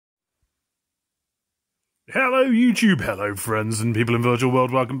Hello YouTube, hello friends and people in virtual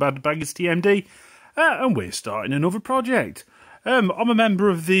world, welcome back to Baggers TMD, and we're starting another project. I'm a member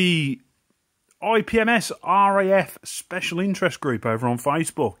of the IPMS RAF Special Interest Group over on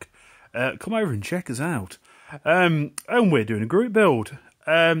Facebook. Come over and check us out. And we're doing a group build.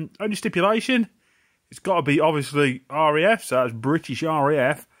 Only stipulation, it's got to be obviously RAF, so that's British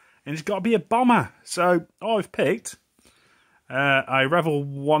RAF, and it's got to be a bomber. So I've picked a Revel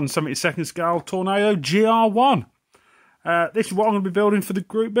 1/72 scale Tornado GR1. This is what I'm going to be building for the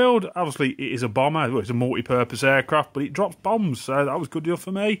group build. Obviously, it is a bomber. Well, it's a multi-purpose aircraft, but it drops bombs, so that was good deal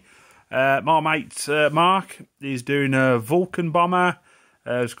for me. My mate Mark is doing a Vulcan bomber.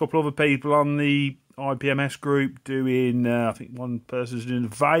 There's a couple other people on the IPMS group doing, I think one person's doing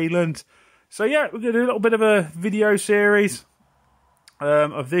Valent. So yeah, we're going to do a little bit of a video series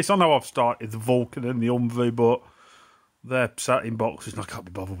of this. I know I've started the Vulcan and the Humvee, but they're sat in boxes and I can't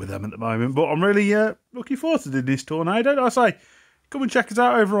be bothered with them at the moment. But I'm really looking forward to doing this Tornado. Like I say, come and check us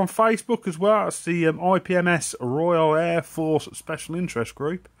out over on Facebook as well. It's the IPMS Royal Air Force Special Interest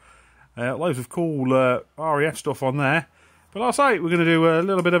Group. Loads of cool RAF stuff on there. But like I say, we're going to do a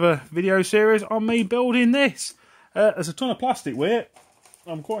little bit of a video series on me building this. There's a ton of plastic with it.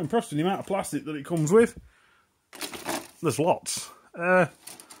 I'm quite impressed with the amount of plastic that it comes with. There's lots.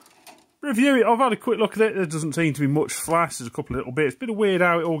 Review it. I've had a quick look at it. There doesn't seem to be much flash. There's a couple of little bits. Bit of weird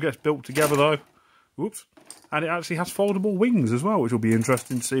how it all gets built together though. Whoops. And it actually has foldable wings as well, which will be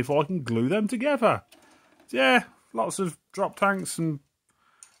interesting to see if I can glue them together. So yeah, lots of drop tanks and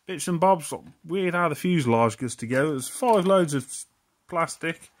bits and bobs. Weird how the fuselage goes together. There's 5 loads of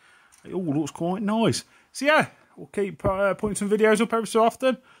plastic. It all looks quite nice. So yeah, we'll keep putting some videos up every so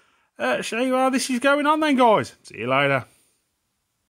often. Show you how this is going on then, guys. See you later.